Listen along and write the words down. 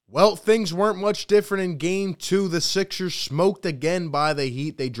Well, things weren't much different in Game 2. The Sixers smoked again by the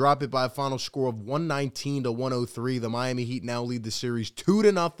Heat. They drop it by a final score of 119 to 103. The Miami Heat now lead the series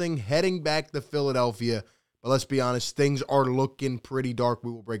 2-0, heading back to Philadelphia. But let's be honest, things are looking pretty dark.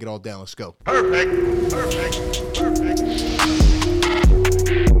 We will break it all down. Let's go. Perfect.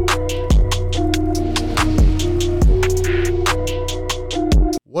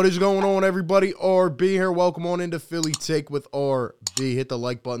 What is going on, everybody? RB here. Welcome on into Philly Take with RB. Hit the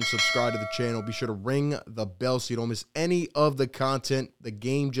like button, subscribe to the channel. Be sure to ring the bell so you don't miss any of the content. The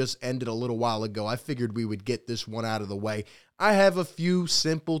game just ended a little while ago. I figured we would get this one out of the way. I have a few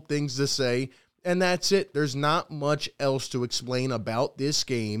simple things to say, and that's it. There's not much else to explain about this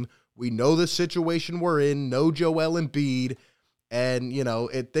game. We know the situation we're in. No Joel Embiid. And,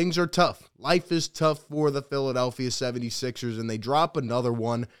 things are tough. Life is tough for the Philadelphia 76ers, and they drop another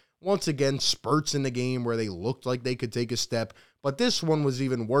one. Once again, spurts in the game where they looked like they could take a step. But this one was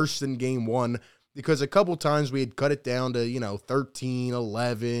even worse than Game 1 because a couple times we had cut it down to, 13,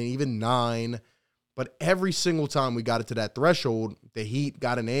 11, even 9. But every single time we got it to that threshold, the Heat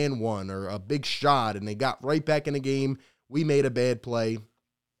got an and one or a big shot, and they got right back in the game. We made a bad play,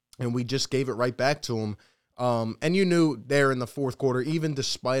 and we just gave it right back to them. And you knew there in the fourth quarter, even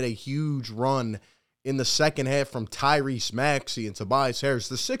despite a huge run in the second half from Tyrese Maxey and Tobias Harris,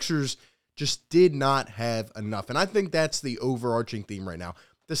 the Sixers just did not have enough. And I think that's the overarching theme right now.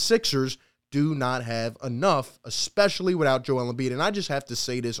 The Sixers do not have enough, especially without Joel Embiid. And I just have to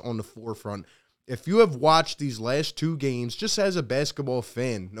say this on the forefront. If you have watched these last two games, just as a basketball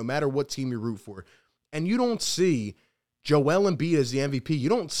fan, no matter what team you root for, and you don't see Joel Embiid as the MVP, you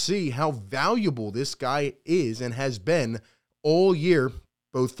don't see how valuable this guy is and has been all year,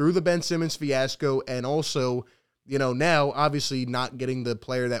 both through the Ben Simmons fiasco and also, now obviously not getting the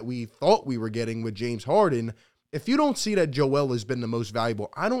player that we thought we were getting with James Harden. If you don't see that Joel has been the most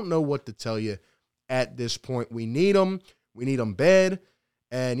valuable, I don't know what to tell you at this point. We need him. We need him bad.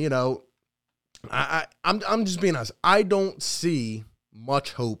 And, I'm just being honest. I don't see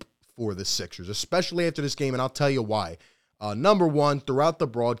much hope for the Sixers, especially after this game, and I'll tell you why. Number one, throughout the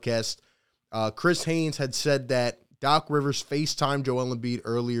broadcast, Chris Haynes had said that Doc Rivers FaceTimed Joel Embiid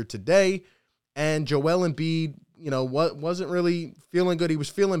earlier today, and Joel Embiid, wasn't really feeling good. He was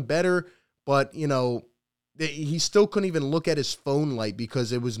feeling better, but, he still couldn't even look at his phone light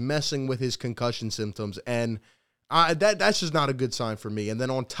because it was messing with his concussion symptoms, and that's just not a good sign for me. And then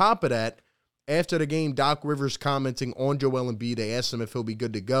on top of that, after the game, Doc Rivers commenting on Joel Embiid, they asked him if he'll be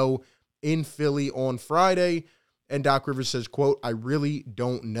good to go in Philly on Friday. And Doc Rivers says, quote, "I really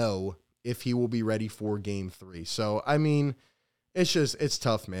don't know if he will be ready for Game 3. So, it's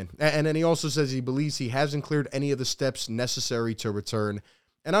tough, man. And then he also says he believes he hasn't cleared any of the steps necessary to return.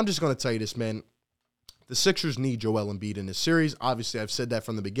 And I'm just going to tell you this, man. The Sixers need Joel Embiid in this series. Obviously, I've said that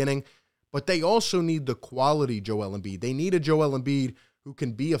from the beginning. But they also need the quality Joel Embiid. They need a Joel Embiid who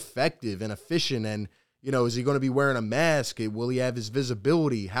can be effective and efficient. And, is he going to be wearing a mask? Will he have his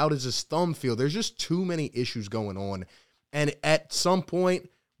visibility? How does his thumb feel? There's just too many issues going on. And at some point,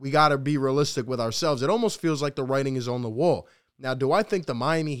 we got to be realistic with ourselves. It almost feels like the writing is on the wall. Now, do I think the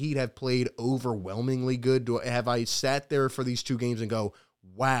Miami Heat have played overwhelmingly good? Have I sat there for these two games and go,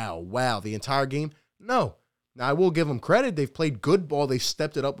 wow, the entire game? No. Now, I will give them credit. They've played good ball. They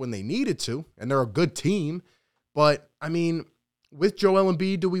stepped it up when they needed to, and they're a good team. But, with Joel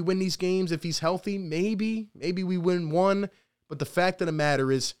Embiid, do we win these games? If he's healthy, maybe we win one. But the fact of the matter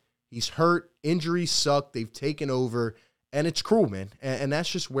is he's hurt. Injuries suck. They've taken over. And it's cruel, man. And that's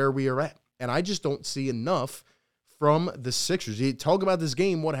just where we are at. And I just don't see enough from the Sixers. You talk about this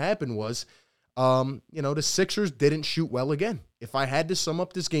game, what happened was, the Sixers didn't shoot well again. If I had to sum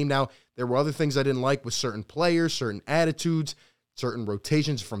up this game, now, there were other things I didn't like with certain players, certain attitudes, certain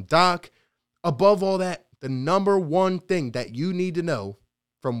rotations from Doc. Above all that, the number one thing that you need to know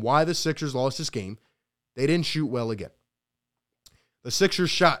from why the Sixers lost this game, they didn't shoot well again. The Sixers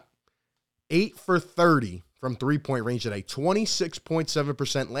shot 8 for 30 from three-point range today,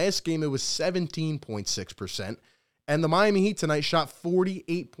 26.7%. Last game, it was 17.6%. And the Miami Heat tonight shot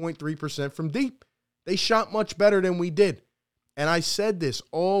 48.3% from deep. They shot much better than we did. And I said this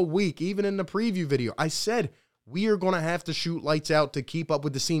all week, even in the preview video. I said we are going to have to shoot lights out to keep up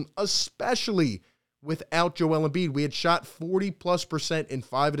with the team, especially without Joel Embiid. We had shot 40+% in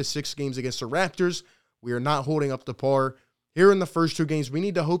 5 of the 6 games against the Raptors. We are not holding up to par. Here in the first 2 games, we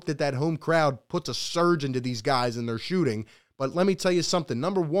need to hope that home crowd puts a surge into these guys and their shooting. But let me tell you something.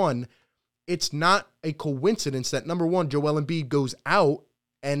 Number one, it's not a coincidence that, number one, Joel Embiid goes out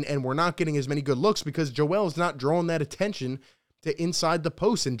and we're not getting as many good looks because Joel is not drawing that attention to inside the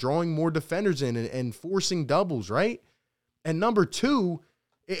post and drawing more defenders in and forcing doubles, right? And number two,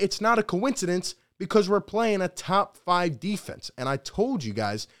 It's not a coincidence because we're playing a top 5 defense. And I told you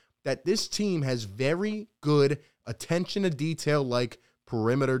guys that this team has very good attention to detail like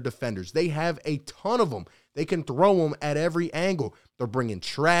perimeter defenders. They have a ton of them. They can throw them at every angle. They're bringing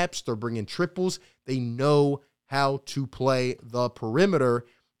traps. They're bringing triples. They know how to play the perimeter.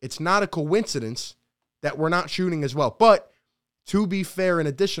 It's not a coincidence that we're not shooting as well. But to be fair, in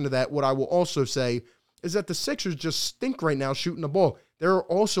addition to that, what I will also say is that the Sixers just stink right now shooting the ball. There are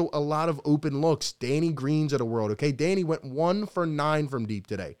also a lot of open looks. Danny Green's of the world, okay? Danny went 1 for 9 from deep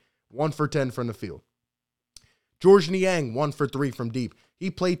today. 1 for 10 from the field. George Niang, 1 for 3 from deep. He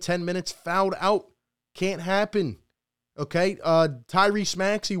played 10 minutes, fouled out. Can't happen. Okay? Tyrese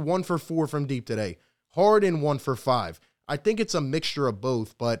Maxey, 1 for 4 from deep today. Harden, 1 for 5. I think it's a mixture of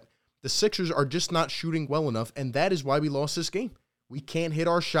both, but the Sixers are just not shooting well enough, and that is why we lost this game. We can't hit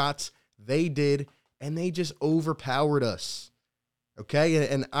our shots. They did, and they just overpowered us. Okay?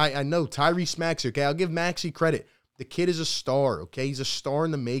 And I know Tyrese Maxey, okay? I'll give Maxey credit. The kid is a star, okay? He's a star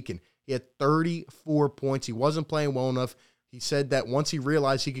in the making. He had 34 points. He wasn't playing well enough. He said that once he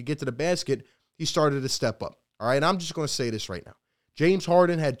realized he could get to the basket, he started to step up. All right, and I'm just going to say this right now. James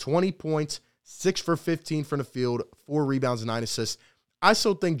Harden had 20 points, 6 for 15 from the field, 4 rebounds, and 9 assists. I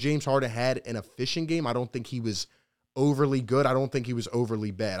still think James Harden had an efficient game. I don't think he was overly good. I don't think he was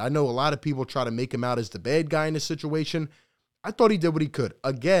overly bad. I know a lot of people try to make him out as the bad guy in this situation. I thought he did what he could.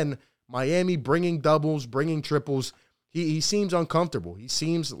 Again, Miami bringing doubles, bringing triples. He seems uncomfortable. He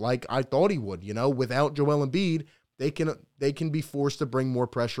seems like I thought he would. You know, without Joel Embiid, they can be forced to bring more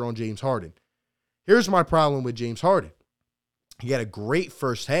pressure on James Harden. Here's my problem with James Harden. He had a great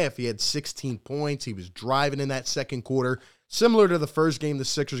first half. He had 16 points. He was driving in that second quarter. Similar to the first game, the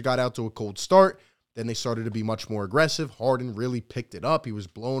Sixers got out to a cold start. Then they started to be much more aggressive. Harden really picked it up. He was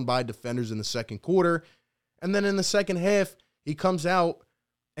blown by defenders in the second quarter. And then in the second half, he comes out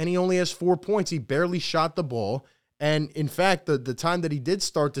and he only has 4 points. He barely shot the ball. And in fact, the time that he did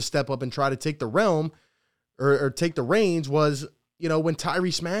start to step up and try to take the realm or take the reins was, you know, when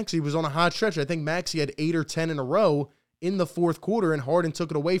Tyrese Maxey was on a hot stretch. I think Maxey had 8 or 10 in a row in the fourth quarter, and Harden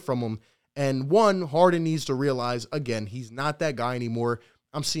took it away from him. And Harden needs to realize, again, he's not that guy anymore.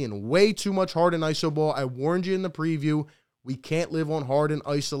 I'm seeing way too much Harden iso ball. I warned you in the preview. We can't live on Harden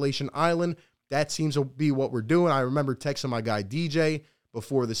isolation island. That seems to be what we're doing. I remember texting my guy DJ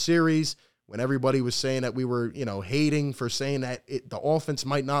before the series when everybody was saying that we were, you know, hating for saying that the offense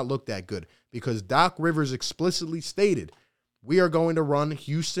might not look that good because Doc Rivers explicitly stated we are going to run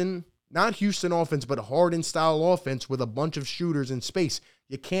not Houston offense, but Harden-style offense with a bunch of shooters in space.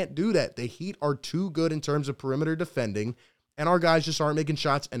 You can't do that. The Heat are too good in terms of perimeter defending, and our guys just aren't making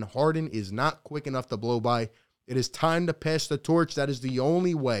shots, and Harden is not quick enough to blow by. It is time to pass the torch. That is the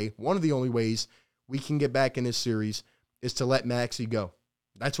only way, one of the only ways we can get back in this series is to let Maxey go.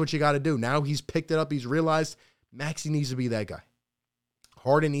 That's what you got to do. Now he's picked it up. He's realized Maxey needs to be that guy.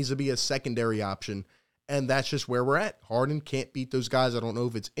 Harden needs to be a secondary option, and that's just where we're at. Harden can't beat those guys. I don't know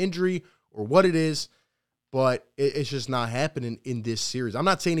if it's injury or what it is, but it's just not happening in this series. I'm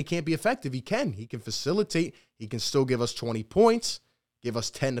not saying he can't be effective. He can. He can facilitate. He can still give us 20 points, give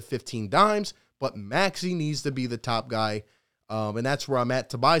us 10 to 15 dimes, but Maxey needs to be the top guy, and that's where I'm at.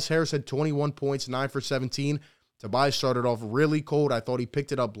 Tobias Harris had 21 points, 9 for 17. Tobias started off really cold. I thought he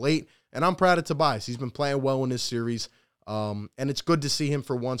picked it up late, and I'm proud of Tobias. He's been playing well in this series, and it's good to see him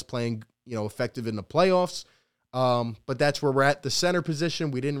for once playing, you know, effective in the playoffs. But that's where we're at. The center position,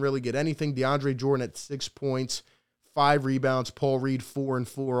 we didn't really get anything. DeAndre Jordan at 6 points, 5 rebounds. Paul Reed 4 and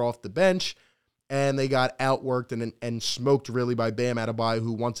 4 off the bench, and they got outworked and smoked really by Bam Adebayo,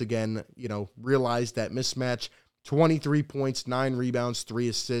 who once again, you know, realized that mismatch. 23 points, 9 rebounds, 3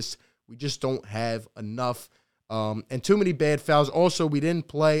 assists. We just don't have enough. And too many bad fouls. Also, we didn't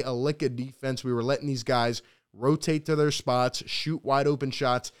play a lick of defense. We were letting these guys rotate to their spots, shoot wide open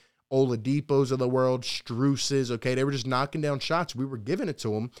shots. Oladipos of the world, Struces, okay? They were just knocking down shots. We were giving it to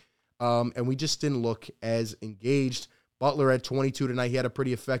them, and we just didn't look as engaged. Butler had 22 tonight. He had a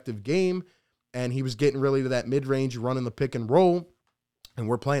pretty effective game, and he was getting really to that mid-range, running the pick and roll, and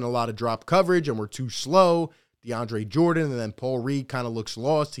we're playing a lot of drop coverage, and we're too slow. DeAndre Jordan, and then Paul Reed kind of looks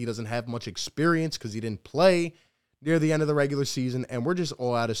lost. He doesn't have much experience because he didn't play near the end of the regular season, and we're just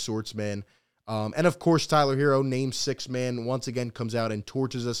all out of sorts, man. And, of course, Tyler Hero, named 6th man, once again comes out and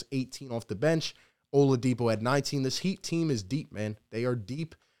torches us, 18 off the bench. Oladipo had 19. This Heat team is deep, man. They are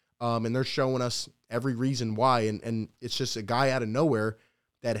deep, and they're showing us every reason why, and it's just a guy out of nowhere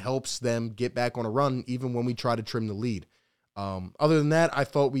that helps them get back on a run even when we try to trim the lead. Other than that, I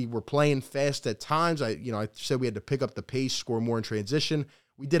thought we were playing fast at times. I said we had to pick up the pace, score more in transition.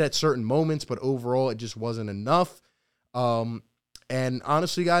 We did at certain moments, but overall it just wasn't enough. And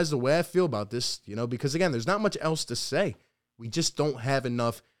honestly, guys, the way I feel about this, because again, there's not much else to say. We just don't have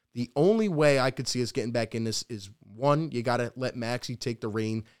enough. The only way I could see us getting back in this is, one, you got to let Maxey take the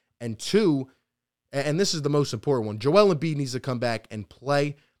reign. And two, and this is the most important one, Joel Embiid needs to come back and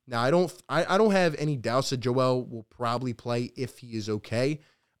play. Now, I don't have any doubts that Joel will probably play if he is okay.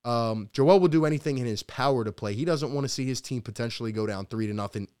 Joel will do anything in his power to play. He doesn't want to see his team potentially go down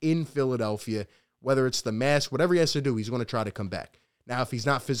 3-0 in Philadelphia, whether it's the mask, whatever he has to do, he's going to try to come back. Now, if he's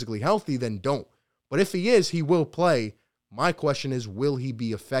not physically healthy, then don't. But if he is, he will play. My question is, will he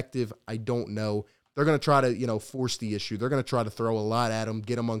be effective? I don't know. They're going to try to, force the issue. They're going to try to throw a lot at him,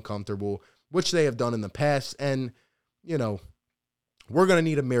 get him uncomfortable, which they have done in the past. And, we're going to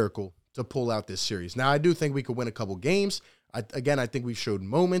need a miracle to pull out this series. Now, I do think we could win a couple games. I think we've showed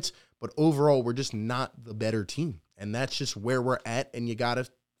moments, but overall, we're just not the better team. And that's just where we're at, and you got to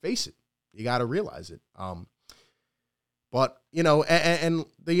face it. You got to realize it. But, and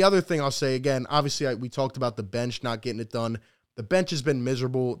the other thing I'll say, again, obviously we talked about the bench not getting it done. The bench has been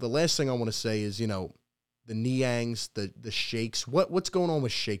miserable. The last thing I want to say is, the Niangs, the Shakes. What's going on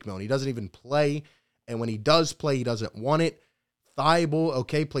with Shake Milton? He doesn't even play, and when he does play, he doesn't want it. Thibault,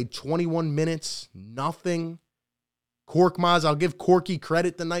 okay, played 21 minutes, nothing. Korkmaz, I'll give Corky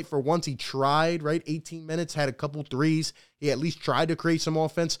credit tonight for once he tried, right? 18 minutes, had a couple threes. He at least tried to create some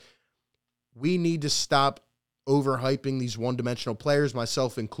offense. We need to stop overhyping these one-dimensional players,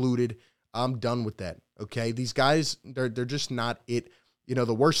 myself included. I'm done with that, okay? These guys, they're just not it.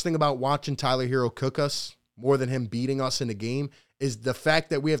 The worst thing about watching Tyler Hero cook us, more than him beating us in the game, is the fact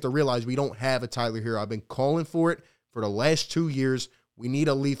that we have to realize we don't have a Tyler Hero. I've been calling for it for the last 2 years. We need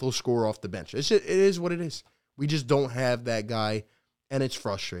a lethal scorer off the bench. It is what it is. We just don't have that guy, and it's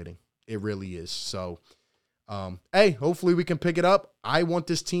frustrating. It really is. So, hey, hopefully we can pick it up. I want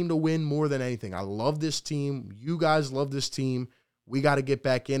this team to win more than anything. I love this team. You guys love this team. We got to get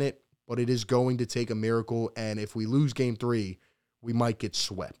back in it, but it is going to take a miracle, and if we lose game 3, we might get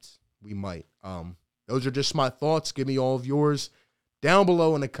swept. We might. Those are just my thoughts. Give me all of yours down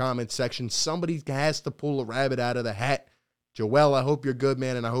below in the comment section. Somebody has to pull a rabbit out of the hat. Joel, I hope you're good,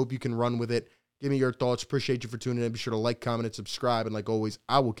 man, and I hope you can run with it. Give me your thoughts. Appreciate you for tuning in. Be sure to like, comment, and subscribe. And like always,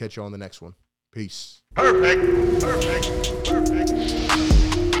 I will catch you on the next one. Peace. Perfect.